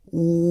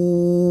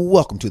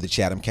Welcome to the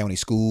Chatham County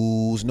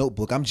Schools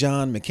Notebook. I'm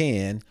John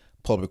McCann,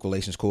 Public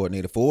Relations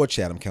Coordinator for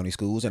Chatham County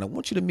Schools, and I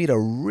want you to meet a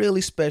really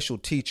special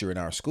teacher in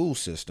our school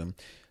system.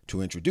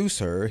 To introduce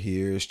her,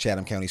 here's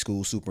Chatham County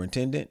School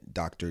Superintendent,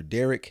 Dr.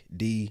 Derek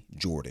D.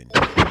 Jordan.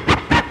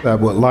 I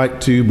would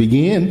like to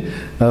begin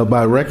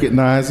by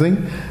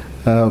recognizing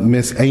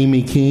Miss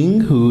Amy King,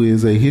 who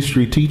is a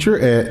history teacher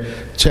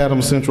at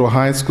Chatham Central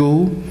High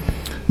School.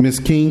 Ms.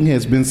 King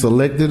has been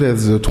selected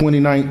as the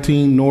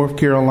 2019 North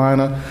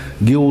Carolina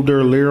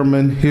Gilder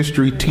Lehrman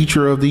History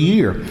Teacher of the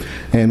Year.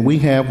 And we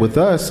have with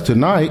us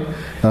tonight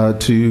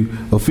to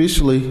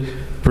officially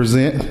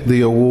present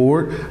the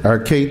award our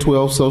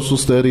K-12 Social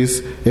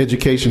Studies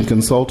Education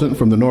Consultant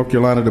from the North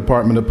Carolina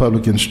Department of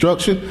Public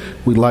Instruction.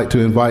 We'd like to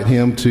invite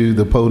him to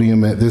the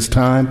podium at this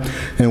time.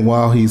 And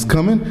while he's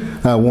coming,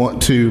 I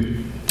want to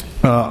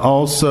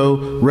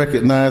also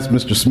recognize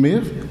Mr.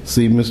 Smith.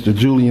 See Mr.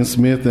 Julian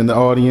Smith in the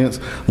audience,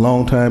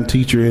 longtime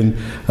teacher in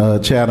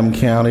Chatham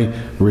County,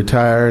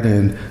 retired,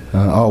 and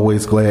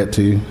always glad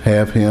to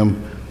have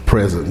him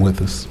present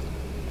with us.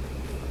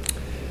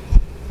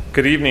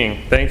 Good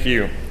evening. Thank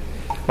you.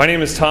 My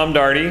name is Tom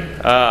Daugherty.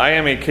 I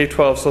am a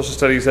K-12 Social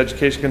Studies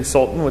Education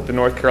Consultant with the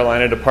North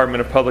Carolina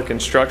Department of Public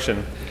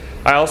Instruction.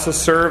 I also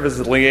serve as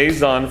the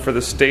liaison for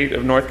the state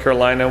of North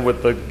Carolina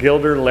with the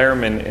Gilder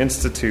Lehrman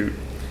Institute.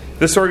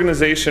 This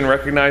organization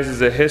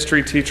recognizes a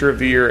History Teacher of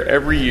the Year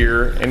every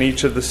year in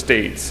each of the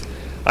states.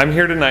 I'm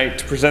here tonight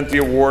to present the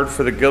award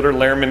for the Gilder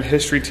Lehrman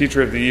History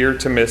Teacher of the Year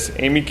to Miss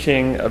Amy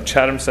King of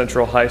Chatham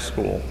Central High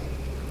School.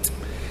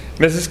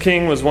 Mrs.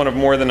 King was one of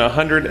more than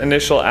 100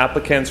 initial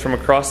applicants from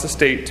across the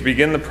state to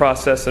begin the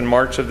process in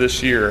March of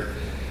this year.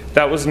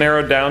 That was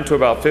narrowed down to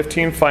about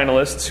 15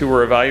 finalists who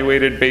were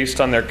evaluated based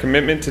on their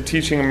commitment to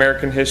teaching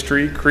American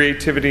history,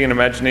 creativity and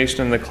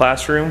imagination in the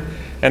classroom,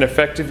 and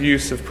effective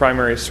use of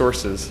primary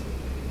sources.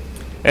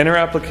 In her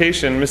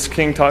application, Ms.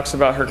 King talks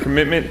about her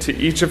commitment to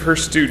each of her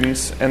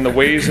students and the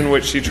ways in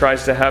which she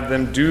tries to have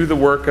them do the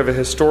work of a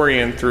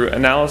historian through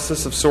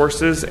analysis of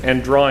sources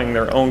and drawing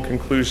their own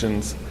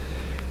conclusions.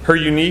 Her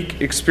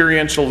unique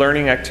experiential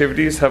learning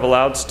activities have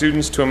allowed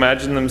students to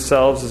imagine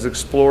themselves as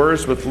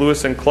explorers with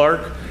Lewis and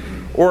Clark,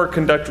 or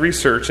conduct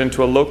research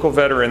into a local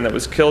veteran that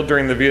was killed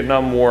during the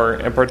Vietnam War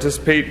and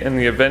participate in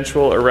the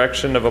eventual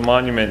erection of a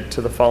monument to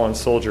the fallen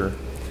soldier.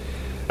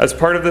 As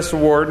part of this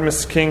award,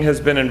 Ms. King has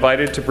been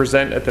invited to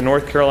present at the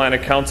North Carolina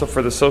Council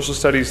for the Social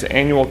Studies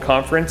Annual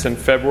Conference in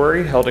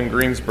February, held in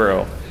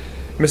Greensboro.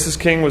 Mrs.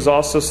 King was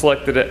also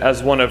selected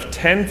as one of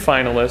 10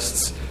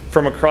 finalists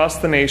from across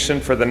the nation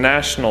for the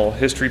National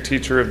History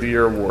Teacher of the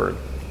Year Award.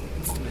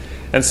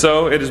 And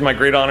so, it is my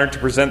great honor to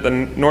present the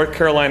North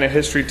Carolina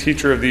History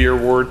Teacher of the Year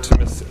Award to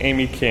Ms.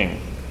 Amy King.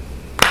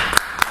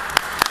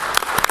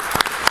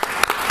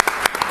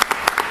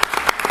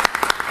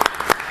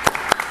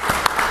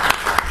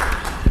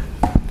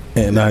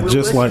 And I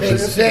just like to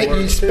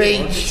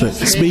speech.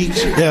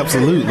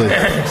 Absolutely.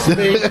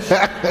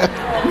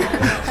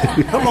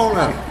 Come on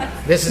up.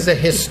 This is a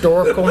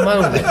historical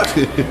moment.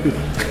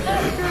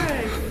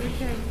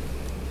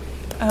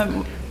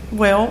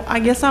 Well, I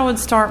guess I would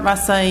start by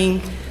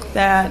saying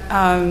that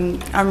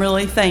I'm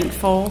really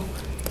thankful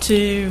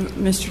to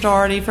Mr.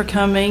 Daugherty for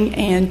coming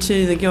and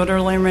to the Gilder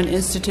Lehrman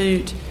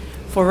Institute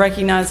for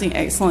recognizing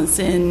excellence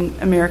in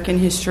American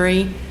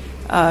history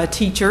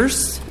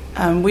teachers.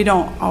 We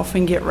don't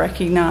often get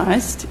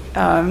recognized,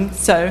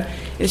 so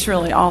it's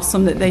really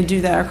awesome that they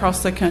do that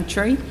across the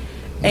country.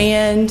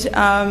 And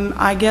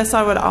I guess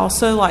I would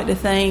also like to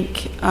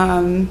thank,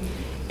 in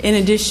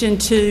addition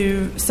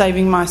to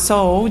saving my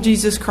soul,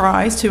 Jesus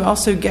Christ, who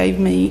also gave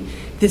me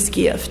this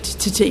gift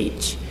to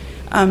teach.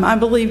 I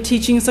believe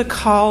teaching is a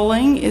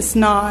calling. It's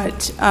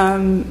not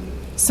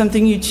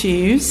something you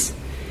choose,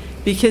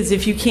 because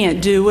if you can't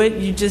do it,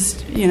 you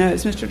just,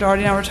 as Mr.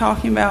 Daugherty and I were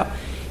talking about,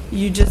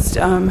 you just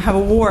have a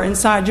war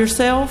inside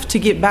yourself to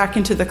get back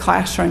into the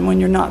classroom when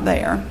you're not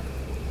there.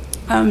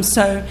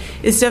 So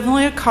it's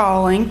definitely a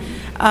calling.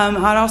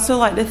 I'd also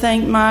like to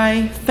thank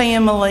my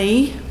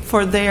family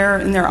for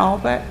and they're all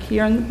back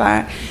here in the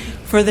back,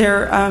 for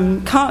their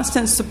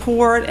constant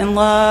support and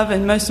love,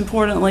 and most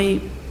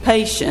importantly,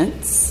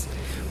 patience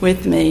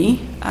with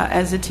me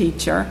as a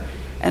teacher,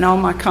 and all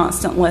my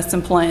constant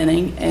lesson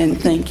planning and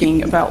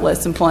thinking about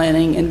lesson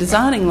planning and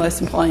designing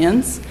lesson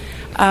plans.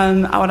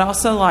 I would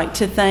also like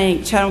to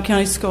thank Chatham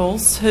County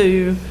Schools,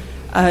 who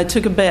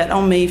took a bet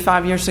on me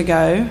 5 years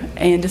ago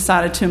and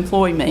decided to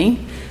employ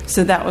me.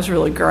 So that was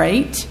really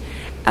great.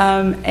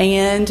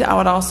 And I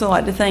would also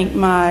like to thank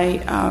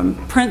my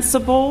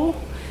principal,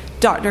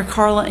 Dr.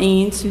 Carla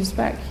Eanes, who's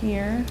back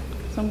here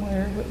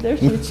somewhere. There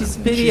she is. She's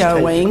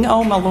videoing.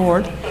 Oh, my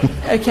Lord.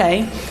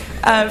 Okay.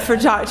 For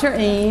Dr.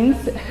 Eanes,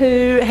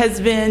 who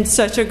has been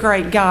such a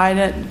great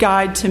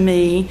guide to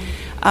me.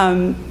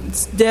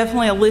 It's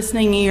definitely a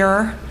listening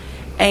ear,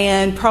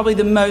 and probably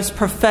the most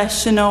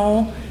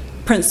professional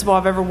principal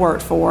I've ever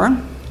worked for.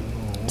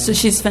 So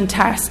she's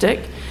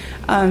fantastic.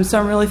 So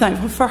I'm really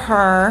thankful for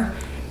her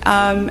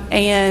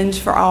and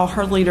for all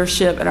her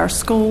leadership at our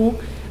school.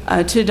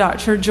 to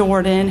Dr.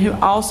 Jordan, who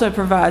also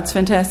provides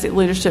fantastic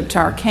leadership to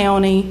our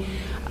county.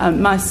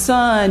 My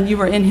son, you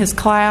were in his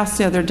class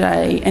the other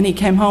day, and he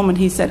came home and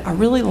he said, I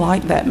really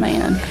like that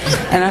man.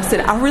 And I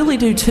said, I really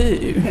do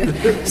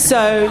too.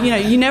 So,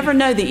 you never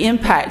know the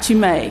impact you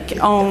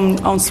make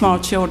on small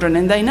children,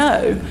 and they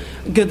know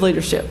good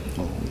leadership.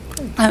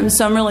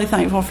 So I'm really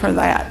thankful for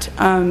that.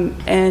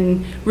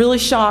 And really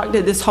shocked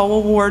at this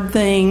whole award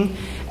thing,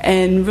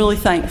 and really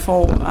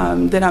thankful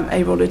that I'm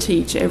able to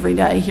teach every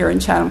day here in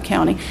Chatham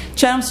County.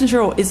 Chatham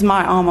Central is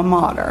my alma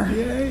mater.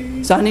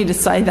 Yay. So I need to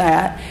say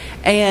that.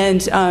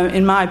 And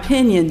in my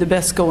opinion, the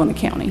best school in the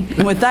county.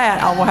 And with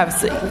that, I will have a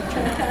seat.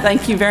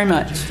 Thank you very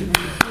much.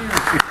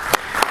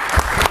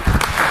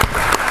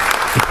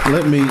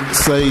 Let me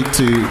say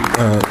to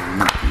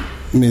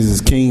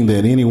Mrs. King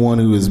that anyone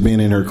who has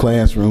been in her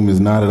classroom is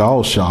not at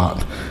all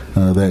shocked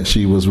that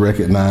she was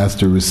recognized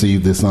to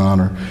receive this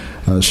honor.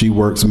 She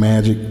works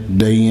magic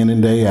day in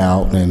and day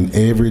out, and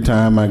every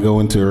time I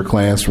go into her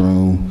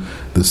classroom,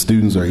 the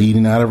students are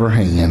eating out of her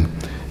hand.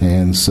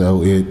 And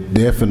so it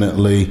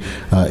definitely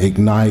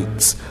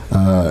ignites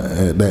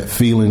that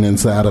feeling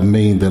inside of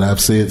me that I've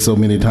said so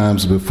many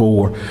times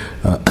before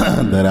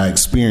that I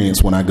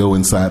experience when I go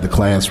inside the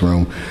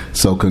classroom.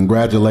 So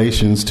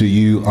congratulations to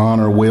you,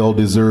 honor well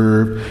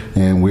deserved,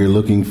 and we're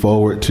looking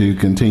forward to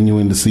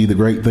continuing to see the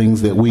great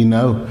things that we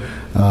know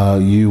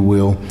you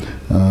will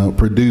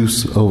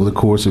produce over the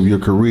course of your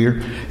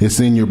career. It's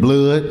in your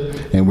blood,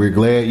 and we're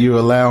glad you're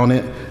allowing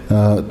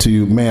it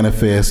to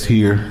manifest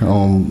here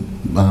on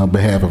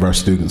behalf of our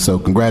students. So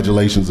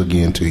congratulations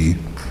again to you.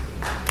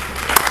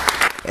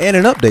 And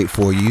an update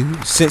for you.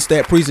 Since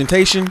that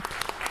presentation,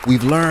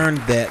 we've learned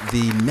that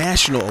the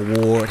national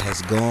award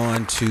has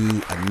gone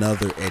to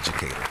another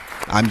educator.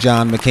 I'm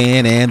John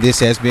McCann, and this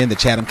has been the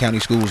Chatham County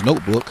Schools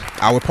Notebook,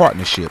 our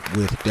partnership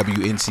with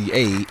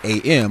WNCA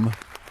AM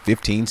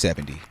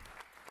 1570.